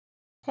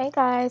Hey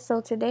guys,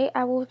 so today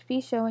I will be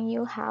showing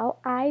you how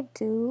I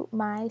do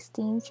my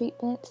steam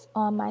treatments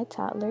on my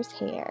toddler's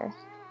hair.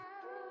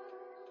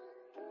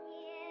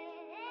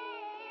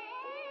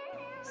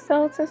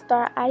 So to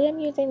start, I am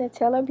using the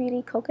Taylor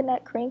Beauty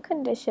Coconut Cream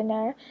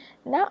Conditioner.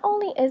 Not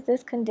only is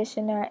this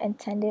conditioner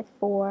intended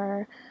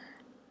for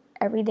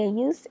everyday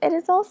use, it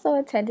is also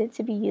intended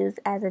to be used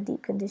as a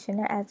deep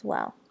conditioner as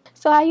well.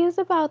 So I use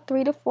about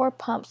 3 to 4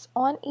 pumps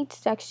on each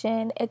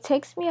section. It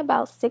takes me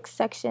about 6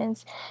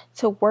 sections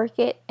to work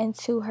it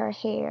into her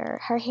hair.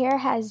 Her hair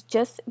has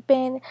just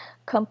been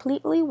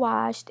completely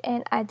washed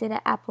and I did an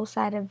apple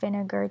cider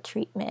vinegar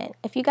treatment.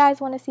 If you guys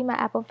want to see my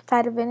apple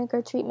cider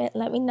vinegar treatment,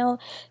 let me know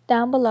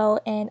down below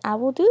and I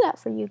will do that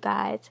for you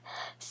guys.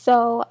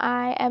 So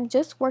I am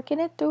just working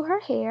it through her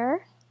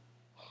hair.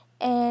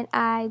 And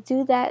I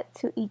do that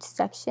to each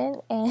section,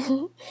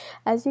 and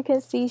as you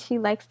can see, she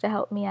likes to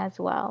help me as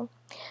well.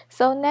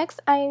 So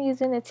next I am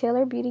using the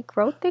Taylor Beauty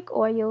Grow Thick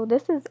Oil.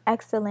 This is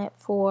excellent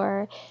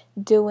for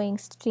doing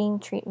steam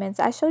treatments.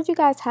 I showed you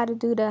guys how to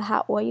do the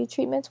hot oil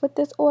treatments with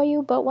this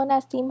oil, but when I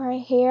steam her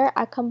hair,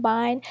 I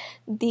combine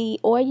the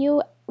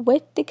oil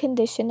with the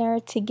conditioner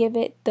to give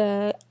it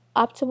the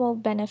optimal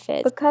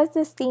benefits. Because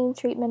the steam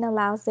treatment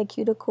allows the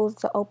cuticles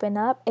to open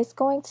up, it's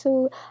going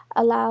to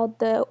allow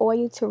the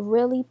oil to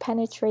really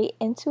penetrate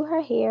into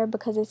her hair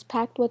because it's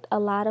packed with a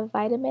lot of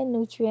vitamin,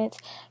 nutrients,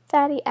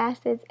 fatty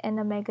acids,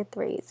 and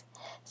omega-3s.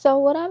 So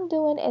what I'm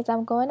doing is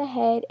I'm going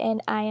ahead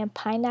and I am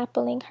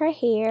pineappling her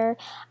hair.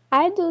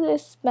 I do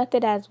this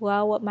method as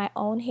well with my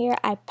own hair.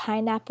 I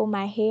pineapple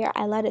my hair.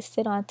 I let it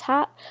sit on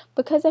top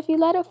because if you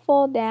let it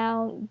fall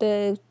down,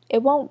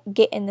 it won't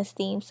get in the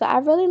steam. So I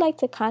really like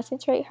to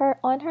concentrate her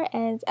on her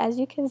ends. As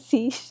you can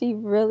see, she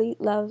really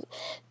loves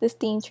the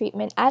steam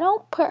treatment. I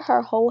don't put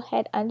her whole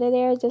head under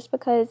there just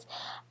because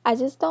I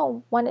just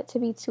don't want it to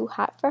be too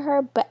hot for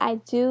her, but I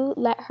do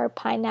let her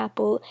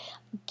pineapple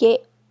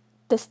get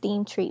the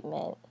steam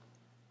treatment.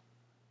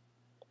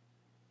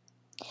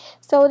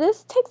 So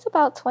this takes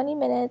about 20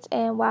 minutes,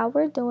 and while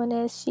we're doing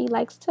this, she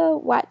likes to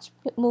watch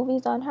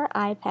movies on her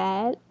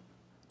iPad,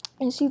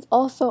 and she's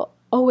also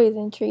always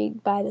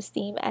intrigued by the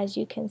steam, as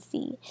you can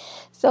see.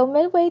 So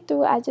midway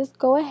through, I just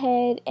go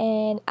ahead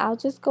and I'll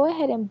just go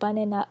ahead and bun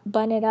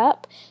it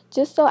up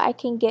just so I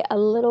can get a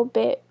little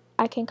bit,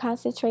 I can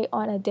concentrate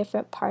on a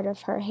different part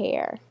of her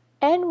hair.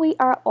 And we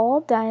are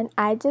all done.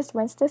 I just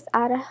rinsed this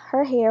out of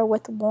her hair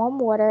with warm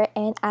water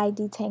and I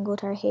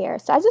detangled her hair.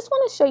 So I just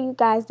want to show you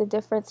guys the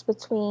difference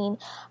between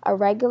a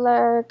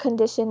regular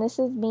condition. This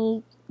is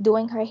me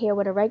doing her hair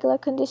with a regular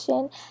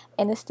condition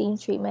and a steam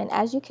treatment.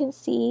 As you can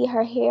see,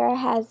 her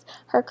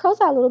curls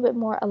are a little bit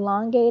more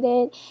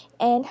elongated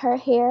and her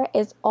hair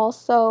is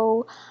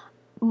also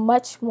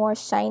much more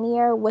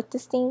shinier with the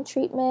steam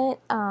treatment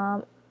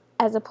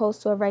as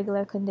opposed to a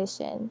regular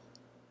condition.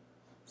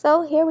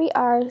 So here we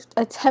are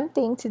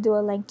attempting to do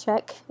a length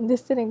check.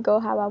 This didn't go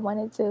how I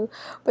wanted to,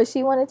 but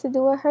she wanted to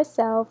do it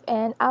herself,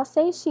 and I'll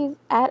say she's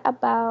at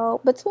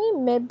about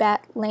between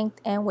mid-back length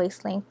and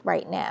waist length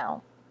right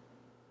now.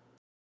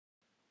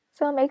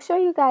 So make sure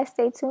you guys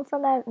stay tuned for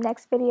my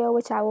next video,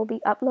 which I will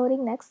be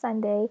uploading next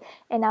Sunday,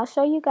 and I'll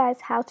show you guys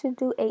how to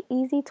do a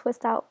easy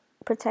twist out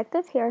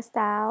protective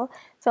hairstyle.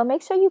 So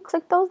make sure you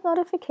click those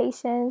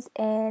notifications,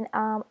 and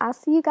I'll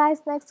see you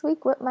guys next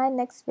week with my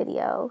next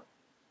video.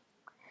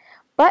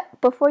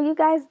 But before you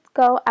guys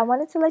go, I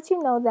wanted to let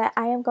you know that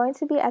I am going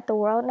to be at the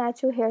World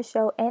Natural Hair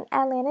Show in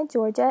Atlanta,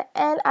 Georgia,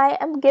 and I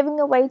am giving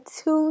away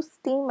 2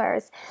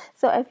 steamers.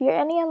 So if you're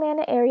in the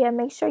Atlanta area,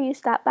 make sure you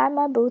stop by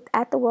my booth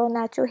at the World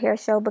Natural Hair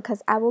Show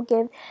because I will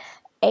give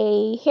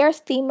a hair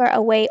steamer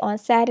away on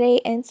Saturday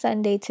and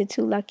Sunday to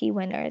 2 lucky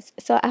winners.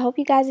 So I hope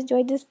you guys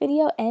enjoyed this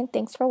video and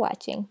thanks for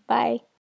watching. Bye.